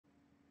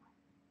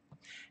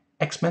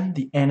X-Men,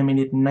 the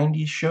animated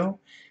 90s show,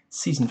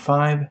 Season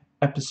 5,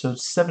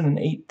 Episodes 7 and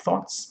 8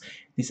 thoughts.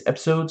 These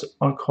episodes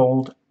are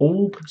called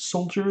Old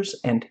Soldiers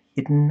and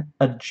Hidden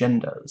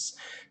Agendas.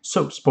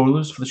 So,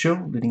 spoilers for the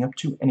show leading up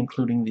to and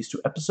including these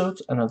two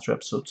episodes and other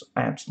episodes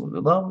I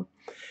absolutely love.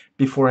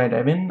 Before I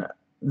dive in,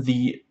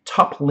 the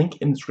top link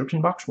in the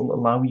description box will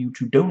allow you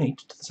to donate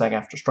to the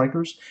SAG-AFTRA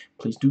Strikers.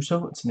 Please do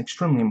so. It's an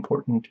extremely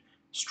important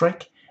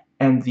strike.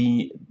 And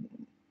the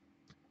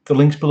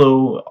links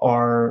below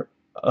are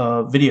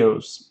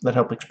videos that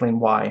help explain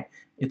why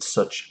it's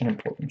such an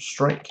important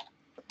strike.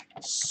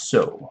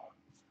 So,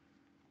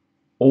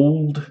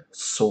 Old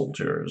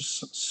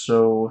Soldiers.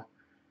 So,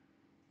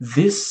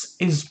 this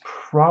is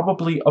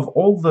probably, of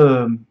all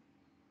the...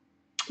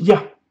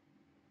 Yeah,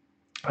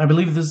 I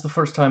believe this is the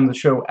first time the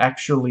show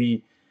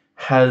actually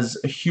has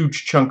a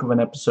huge chunk of an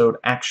episode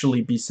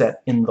actually be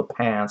set in the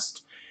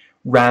past,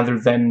 rather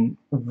than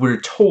we're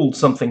told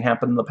something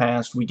happened in the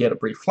past, we get a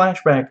brief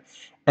flashback,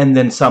 and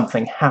then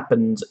something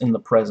happens in the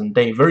present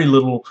day. Very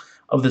little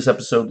of this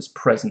episode is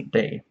present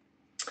day.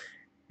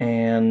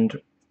 And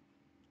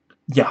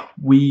yeah,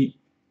 we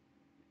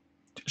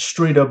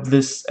straight up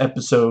this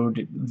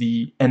episode,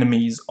 the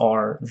enemies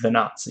are the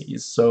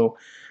Nazis. So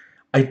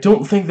I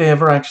don't think they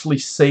ever actually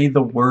say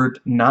the word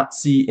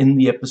Nazi in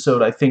the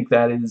episode. I think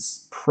that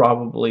is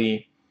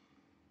probably,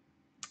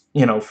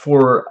 you know,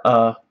 for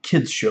a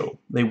kids show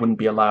they wouldn't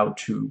be allowed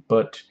to,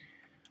 but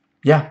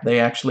yeah, they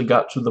actually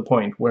got to the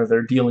point where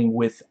they're dealing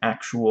with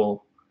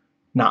actual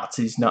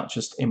Nazis, not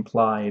just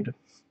implied.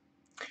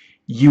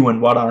 You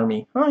and what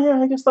army? Oh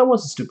yeah, I guess that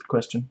was a stupid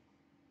question.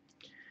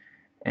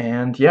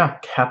 And yeah,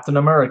 Captain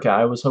America.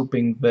 I was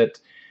hoping that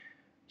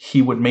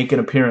he would make an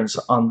appearance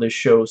on this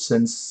show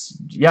since,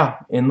 yeah,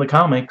 in the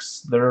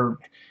comics,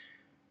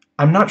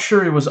 I'm not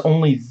sure it was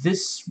only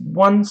this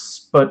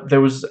once, but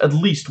there was at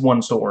least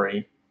one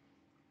story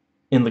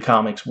in the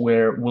comics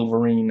where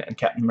Wolverine and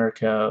Captain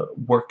America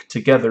worked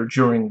together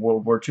during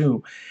World War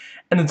II.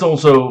 And it's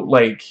also,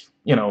 like,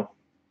 you know,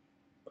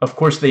 of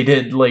course they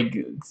did, like,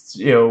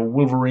 you know,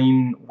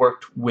 Wolverine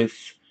worked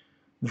with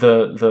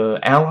the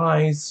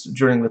Allies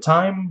during the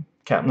time,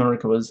 Captain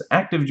America was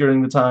active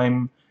during the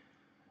time.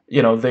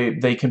 You know,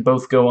 they can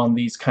both go on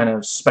these kind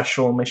of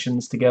special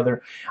missions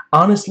together.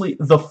 Honestly,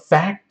 the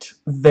fact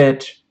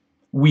that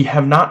we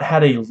have not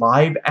had a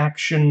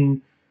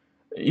live-action,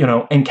 you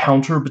know,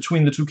 encounter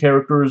between the two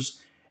characters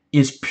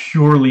is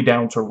purely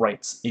down to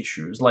rights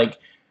issues. Like,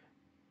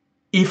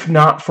 if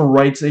not for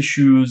rights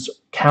issues,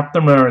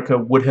 Captain America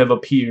would have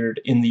appeared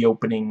in the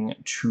opening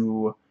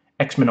to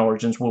X-Men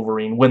Origins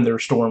Wolverine when they're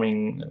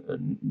storming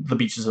the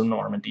beaches of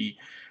Normandy.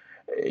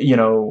 You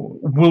know,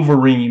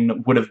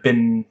 Wolverine would have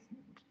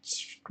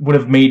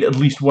made at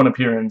least one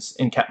appearance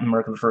in Captain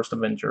America the First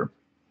Avenger.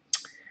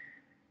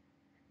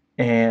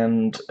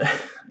 And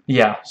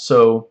yeah,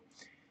 so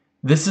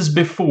this is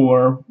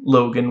before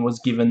Logan was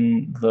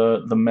given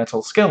the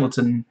metal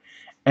skeleton,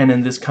 and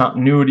in this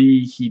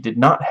continuity he did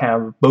not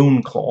have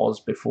bone claws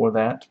before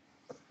that.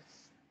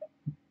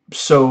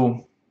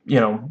 So, you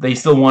know, they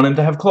still wanted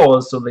to have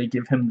claws, so they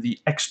give him the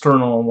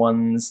external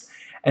ones,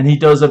 and he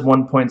does at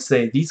one point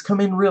say, "These come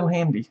in real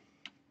handy."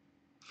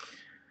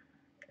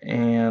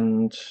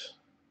 And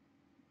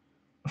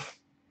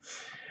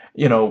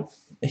you know,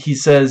 he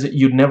says,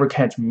 "You'd never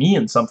catch me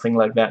in something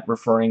like that,"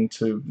 referring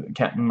to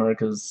Captain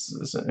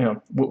America's, you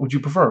know, what would you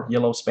prefer,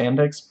 yellow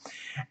spandex?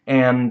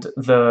 And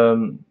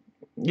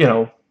you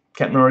know,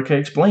 Captain America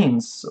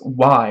explains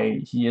why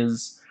he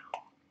is,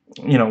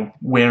 you know,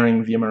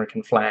 wearing the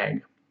American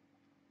flag.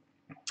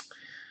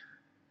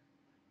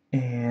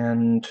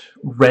 And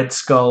Red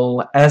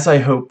Skull, as I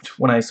hoped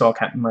when I saw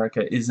Captain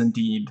America, is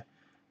indeed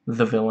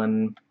the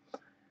villain.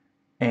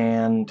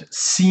 And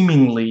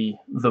seemingly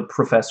the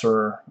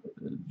Professor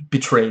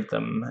betrayed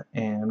them,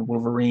 and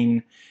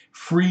Wolverine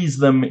frees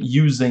them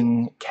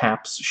using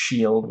Cap's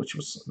shield, which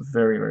was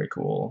very, very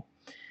cool.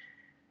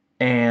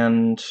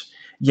 And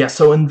yeah,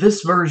 so in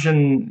this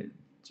version,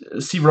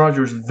 Steve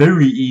Rogers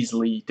very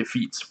easily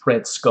defeats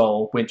Red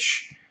Skull,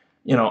 which,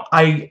 you know,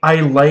 I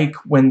like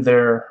when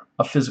they're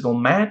a physical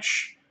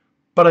match,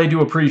 but I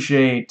do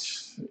appreciate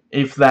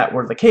if that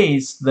were the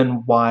case,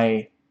 then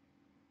why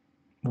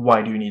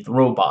do you need the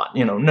robot?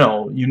 You know,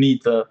 no, you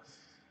need the,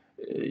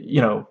 you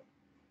know,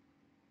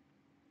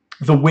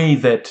 the way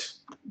that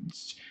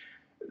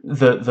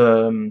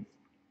the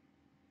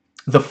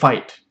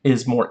fight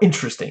is more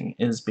interesting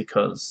is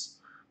because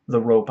the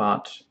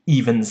robot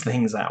evens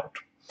things out.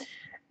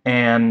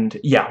 And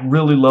yeah,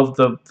 really love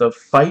the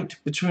fight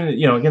between,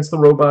 you know, against the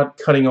robot,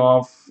 cutting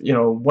off, you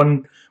know,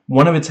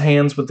 one of its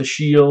hands with the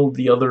shield,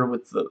 the other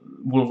with the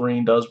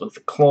Wolverine does with the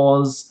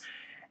claws.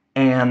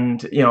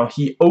 And, you know,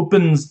 he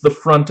opens the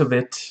front of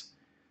it,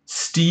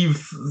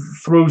 Steve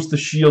throws the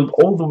shield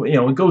all the way, you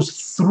know, it goes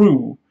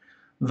through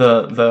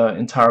the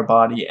entire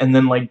body, and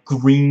then, like,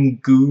 green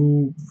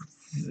goo,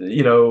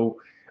 you know,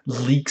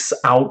 leaks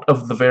out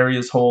of the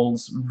various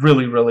holes.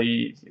 Really,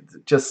 really,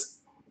 just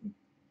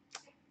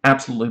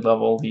absolutely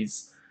love all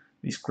these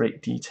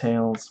great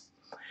details.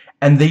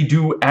 and they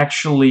do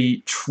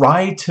actually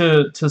try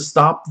to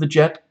stop the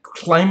jet,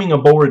 climbing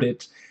aboard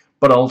it,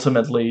 but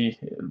ultimately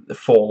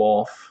fall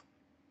off.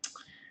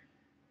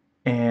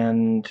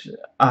 And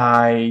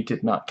I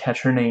did not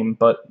catch her name,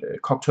 but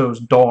Cocteau's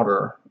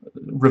daughter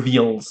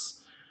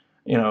reveals,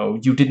 you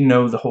didn't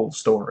know the whole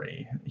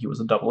story. He was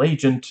a double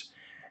agent,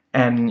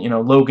 and,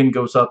 Logan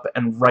goes up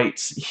and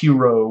writes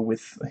hero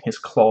with his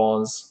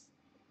claws,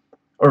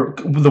 or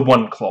the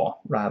one claw,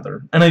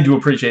 rather. And I do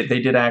appreciate they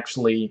did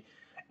actually,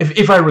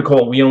 if I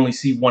recall, we only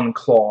see one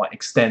claw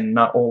extend,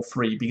 not all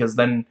three, because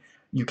then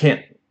you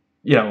can't,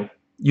 you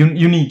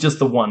need just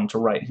the one to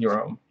write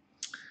hero.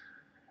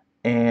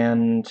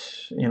 And,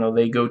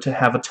 they go to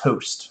have a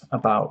toast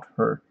about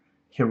her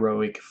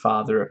heroic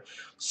father.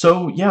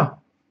 So, yeah,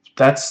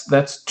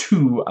 that's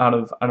 2 out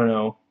of, I don't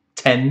know,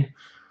 10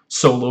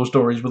 solo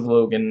stories with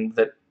Logan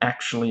that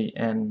actually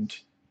end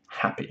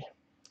happy.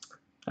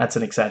 That's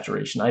an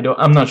exaggeration.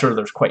 I'm not sure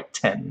there's quite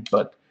 10,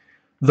 but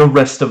the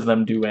rest of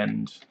them do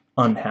end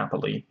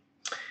unhappily.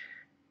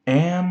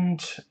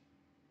 And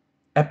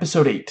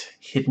episode 8,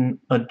 Hidden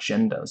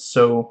Agendas.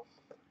 So,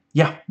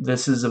 yeah,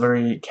 this is a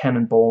very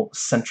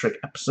Cannonball-centric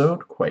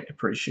episode. Quite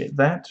appreciate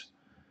that.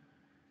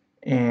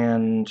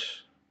 And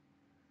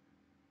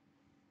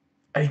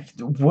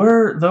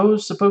were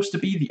those supposed to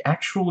be the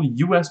actual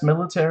U.S.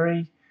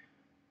 military?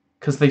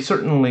 Because they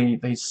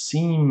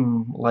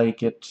seem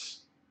like it.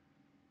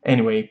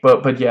 Anyway,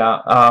 but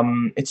yeah,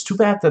 it's too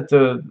bad that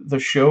the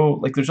show,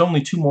 like, there's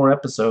only 2 more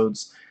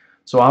episodes,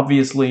 so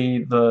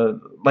obviously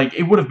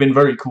it would have been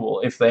very cool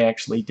if they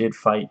actually did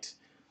fight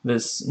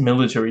this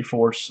military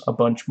force a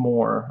bunch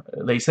more.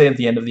 They say at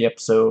the end of the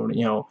episode,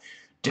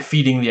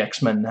 defeating the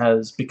X-Men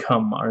has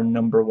become our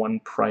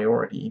 #1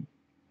 priority.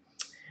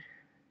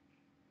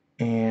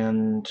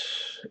 And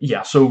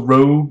yeah, so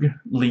Rogue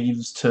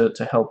leaves to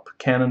help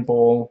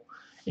Cannonball,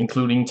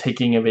 including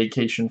taking a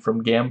vacation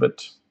from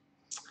Gambit.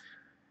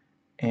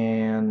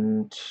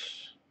 And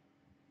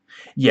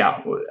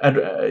yeah,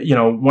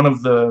 one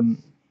of the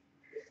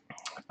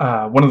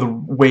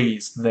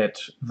ways that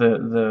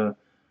the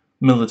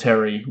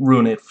military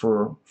ruin it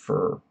for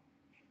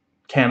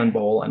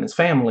Cannonball and his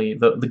family,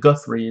 the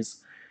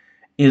Guthries,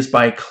 is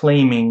by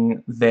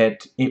claiming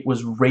that it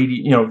was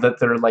that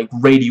they're like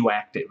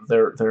radioactive,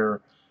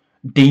 they're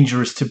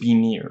dangerous to be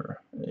near,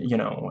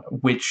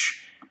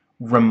 which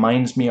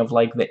reminds me of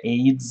like the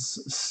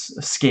AIDS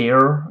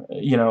scare.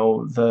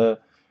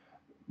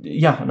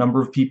 A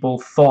number of people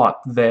thought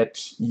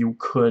that you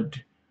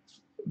could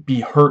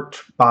be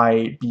hurt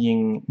by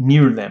being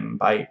near them,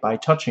 by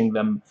touching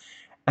them,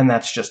 and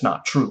that's just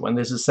not true. And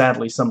this is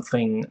sadly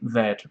something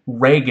that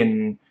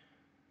Reagan,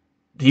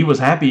 he was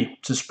happy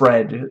to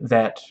spread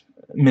that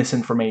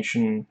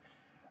misinformation,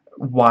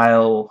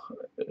 while,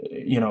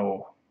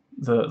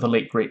 the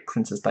late great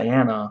Princess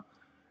Diana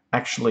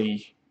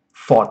actually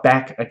fought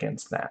back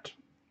against that.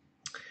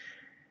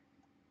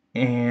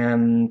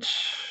 And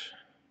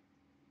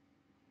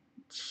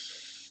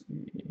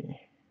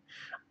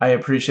I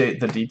appreciate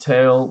the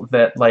detail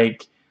that,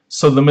 like,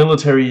 so the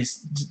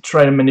militaries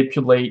try to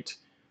manipulate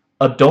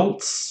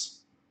adults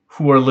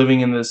who are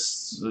living in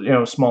this,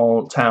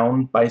 small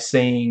town by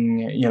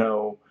saying,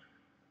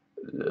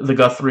 the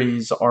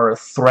Guthries are a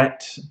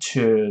threat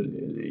to,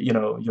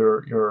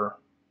 your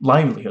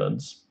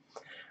livelihoods.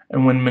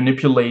 And when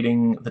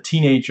manipulating the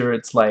teenager,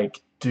 it's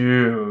like,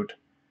 dude,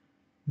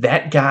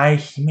 that guy,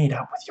 he made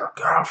out with your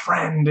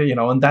girlfriend,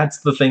 and that's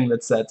the thing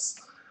that sets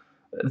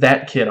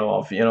that kid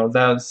off,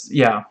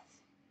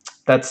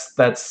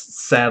 that's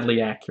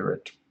sadly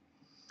accurate.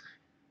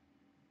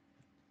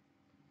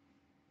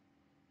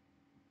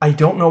 I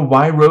don't know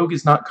why Rogue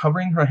is not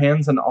covering her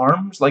hands and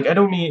arms. Like, I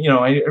don't mean,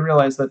 I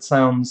realize that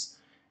sounds,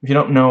 if you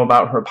don't know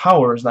about her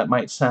powers, that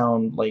might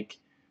sound, like,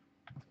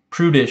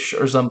 prudish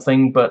or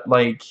something, but,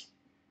 like,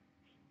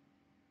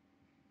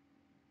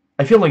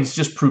 I feel like it's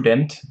just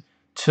prudent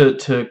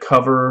to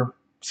cover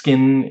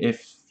skin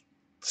if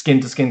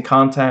skin-to-skin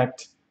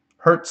contact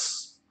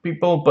hurts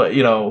people, but,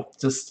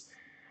 just...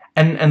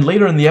 And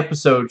later in the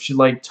episode, she,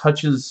 like,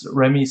 touches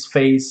Remy's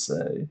face,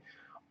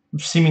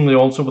 seemingly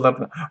also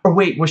without... Or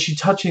wait, was she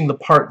touching the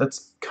part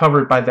that's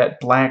covered by that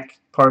black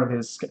part of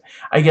his skin?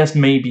 I guess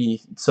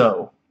maybe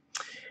so.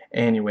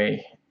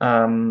 Anyway,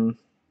 I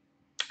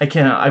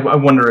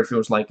wonder if it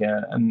was like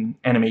an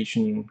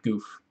animation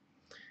goof.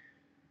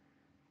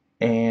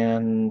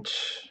 And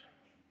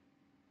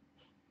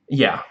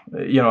yeah,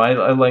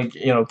 I like,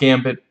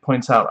 Gambit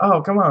points out,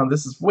 oh, come on,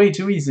 this is way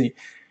too easy.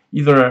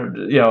 Either,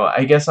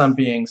 I guess I'm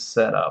being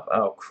set up.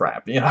 Oh,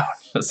 crap,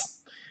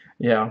 just,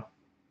 yeah.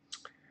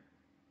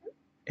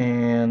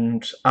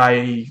 And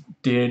I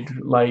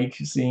did like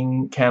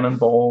seeing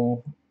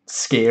Cannonball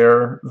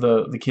scare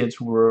the kids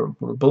who were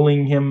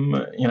bullying him.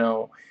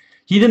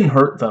 He didn't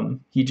hurt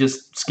them, he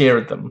just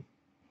scared them.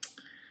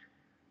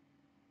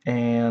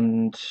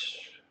 And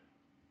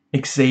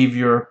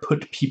Xavier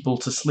put people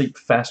to sleep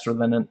faster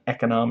than an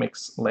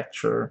economics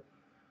lecture.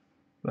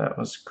 That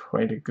was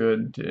quite a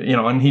good,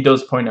 and he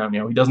does point out,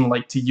 he doesn't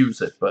like to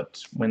use it,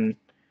 but when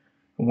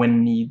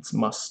needs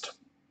must.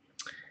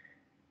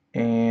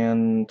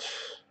 and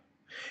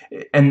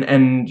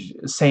and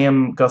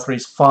Sam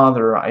Guthrie's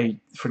father, I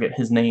forget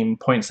his name,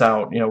 points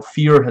out,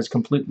 fear has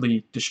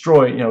completely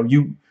destroyed,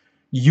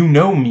 you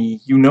know me,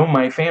 you know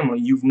my family,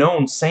 you've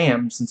known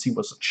Sam since he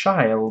was a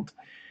child,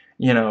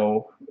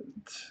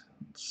 let's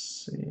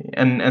see,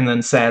 and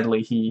then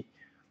sadly he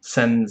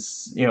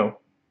sends,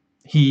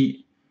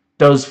 he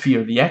does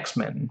fear the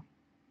X-Men.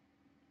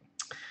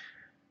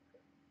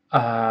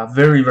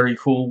 Very, very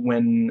cool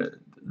when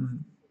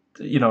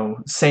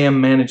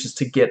Sam manages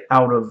to get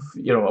out of,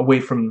 away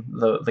from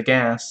the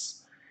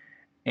gas,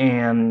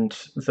 and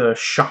the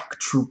shock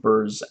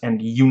troopers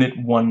and Unit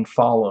 1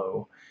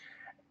 follow.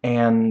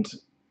 And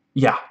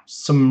yeah,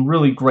 some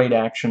really great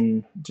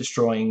action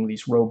destroying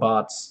these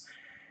robots.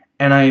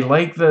 And I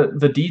like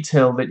the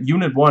detail that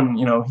Unit 1,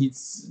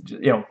 he's,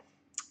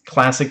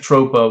 classic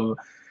trope of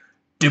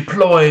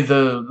deploy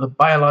the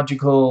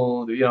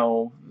biological,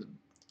 the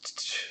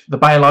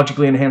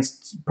biologically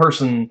enhanced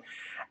person,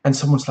 and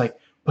someone's like,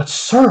 but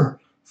sir,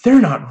 they're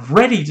not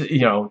ready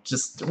to,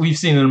 just, we've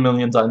seen it a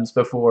million times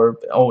before,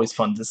 always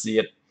fun to see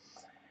it.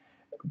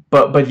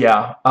 But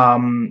yeah,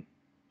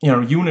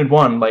 Unit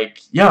 1,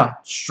 like, yeah,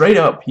 straight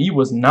up, he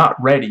was not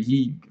ready.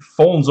 He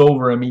folds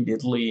over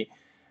immediately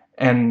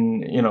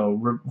and,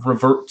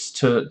 reverts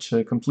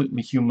to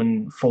completely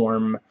human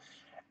form.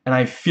 And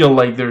I feel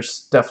like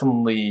there's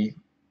definitely,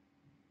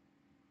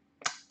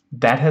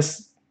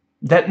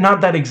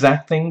 not that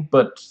exact thing,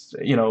 but,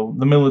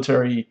 the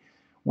military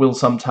will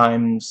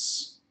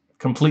sometimes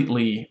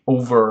completely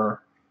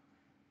over,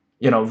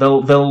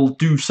 they'll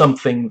do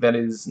something that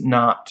is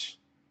not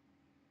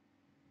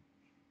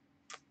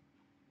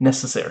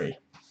necessary.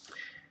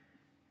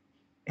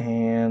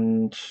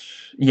 And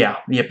yeah,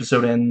 the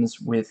episode ends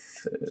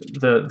with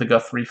the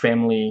Guthrie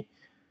family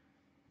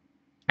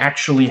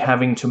actually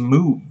having to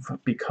move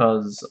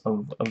because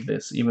of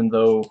this, even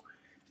though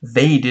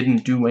they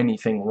didn't do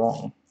anything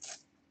wrong.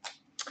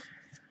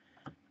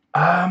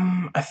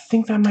 I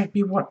think that might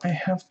be what I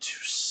have to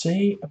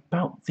say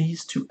about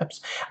these two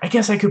episodes. I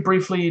guess I could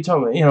briefly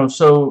talk,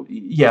 so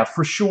yeah,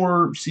 for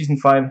sure, Season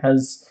 5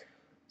 has,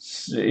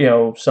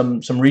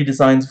 some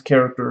redesigns of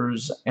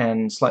characters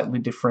and slightly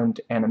different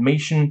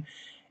animation.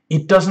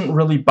 It doesn't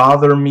really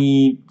bother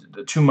me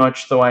too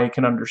much, though I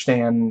can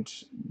understand,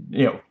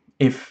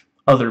 if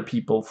other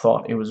people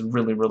thought it was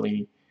really,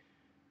 really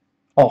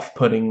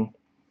off-putting.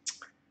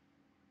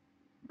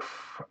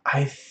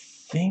 I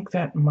think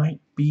that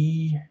might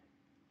be...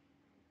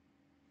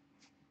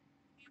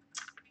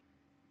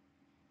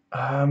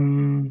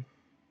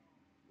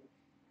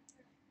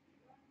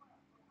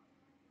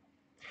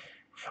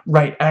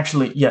 Right,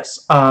 actually,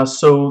 yes.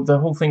 So the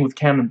whole thing with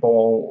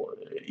Cannonball,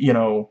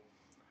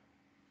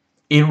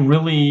 it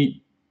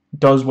really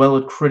does well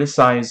at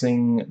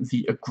criticizing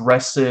the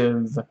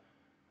aggressive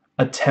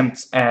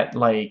attempts at,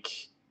 like,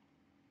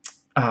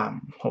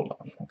 hold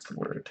on, what's the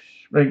word?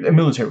 Like,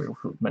 military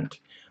recruitment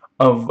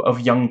of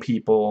young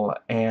people,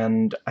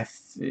 and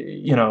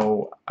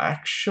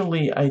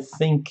actually, I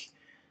think,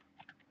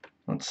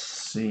 let's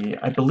see,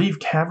 I believe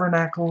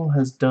Cavernacle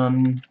has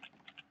done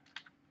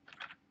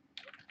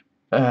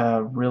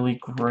really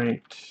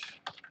great.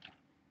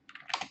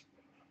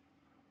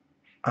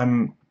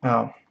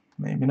 Well,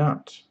 maybe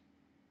not.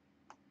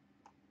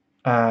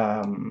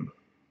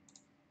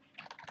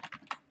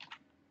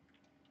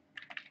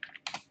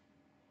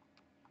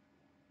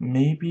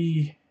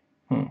 Maybe,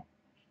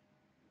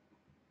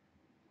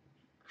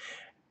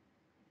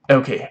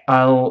 okay,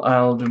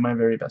 I'll do my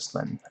very best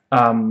then.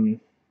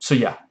 So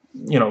yeah,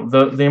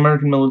 the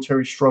American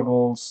military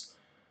struggles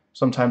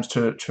sometimes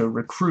to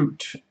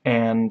recruit,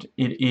 and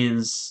it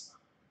is,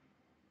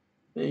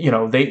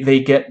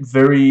 they get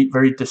very,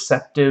 very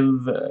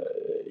deceptive,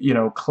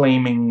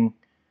 claiming,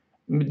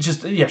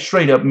 just, yeah,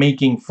 straight up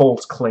making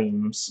false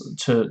claims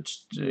to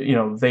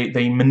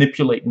they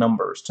manipulate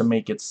numbers to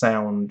make it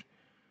sound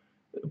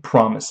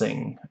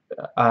promising.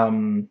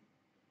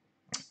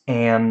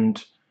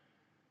 And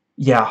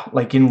yeah,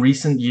 like in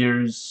recent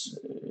years,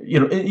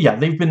 yeah,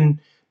 they've been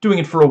doing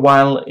it for a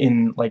while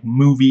in, like,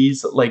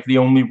 movies. Like, the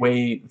only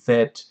way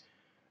that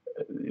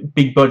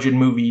big budget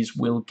movies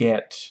will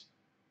get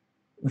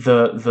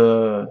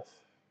the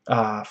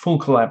full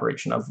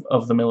collaboration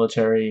of the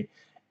military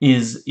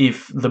is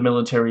if the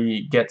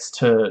military gets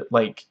to,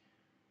 like,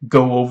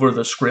 go over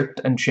the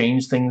script and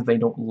change things they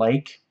don't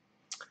like.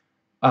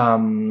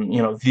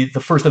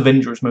 The first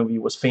Avengers movie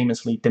was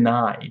famously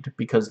denied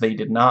because they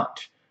did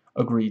not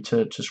agree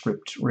to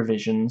script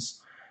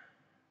revisions.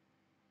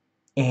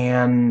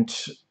 And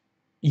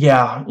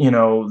yeah,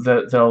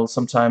 they'll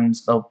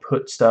sometimes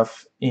put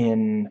stuff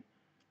in,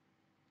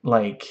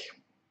 like,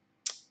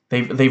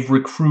 they've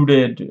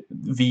recruited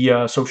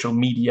via social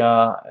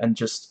media, and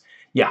just,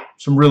 yeah,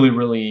 some really,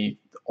 really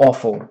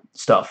awful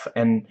stuff.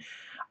 And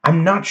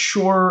I'm not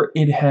sure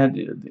it had,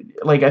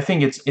 like, I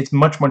think it's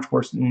much, much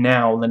worse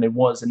now than it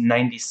was in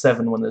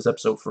 '97 when this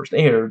episode first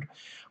aired,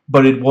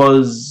 but it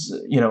was,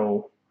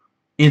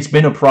 it's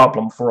been a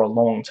problem for a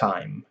long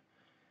time.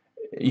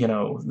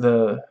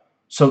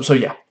 So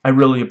yeah, I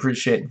really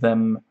appreciate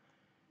them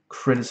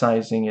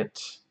criticizing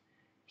it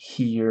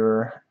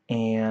here.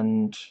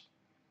 And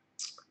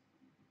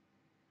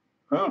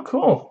oh,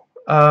 cool.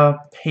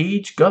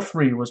 Paige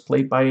Guthrie was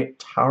played by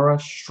Tara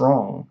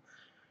Strong,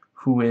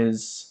 who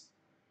is,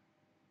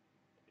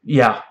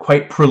 yeah,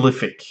 quite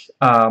prolific.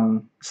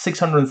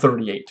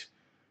 638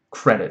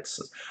 credits.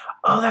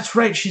 Oh, that's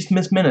right. She's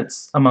Miss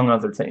Minutes, among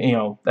other things. You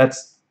know,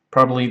 that's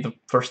probably the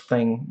first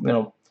thing. You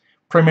know,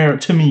 primarily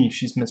to me,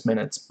 she's Miss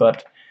Minutes,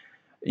 but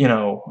you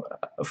know,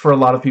 for a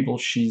lot of people,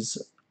 she's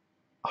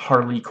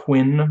Harley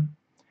Quinn.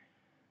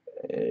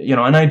 You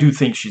know, and I do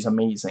think she's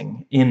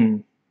amazing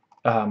in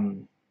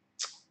um,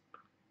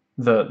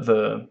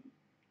 the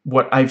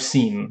what I've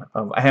seen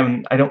of.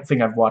 I don't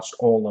think I've watched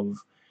all of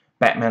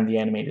Batman the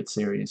Animated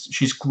Series.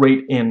 She's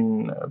great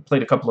in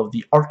played a couple of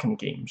the Arkham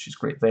games. She's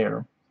great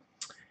there.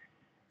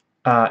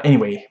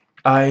 Anyway,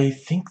 I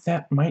think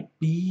that might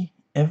be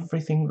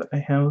everything that I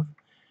have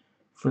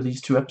for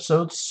these 2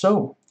 episodes.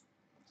 So,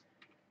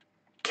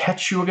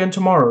 catch you again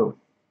tomorrow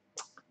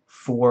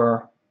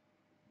for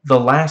the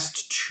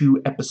last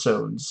 2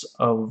 episodes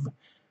of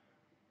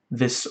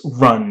this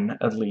run,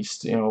 at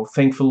least. You know,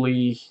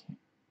 thankfully,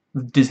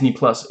 Disney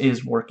Plus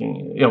is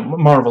working. You know,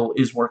 Marvel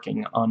is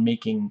working on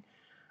making,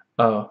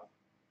 you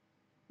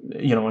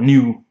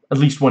know, at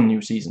least one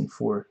new season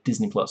for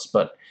Disney Plus.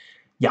 But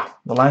yeah,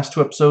 the last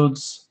 2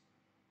 episodes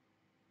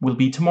will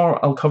be tomorrow.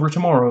 I'll cover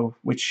tomorrow,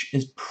 which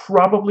is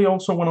probably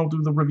also when I'll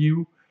do the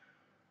review.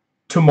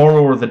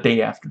 Tomorrow or the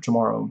day after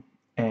tomorrow.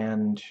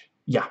 And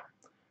yeah,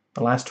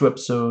 the last 2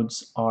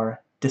 episodes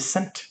are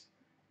Descent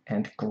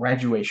and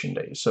Graduation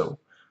Day. So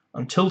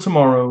until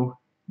tomorrow,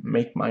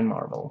 make mine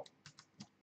Marvel.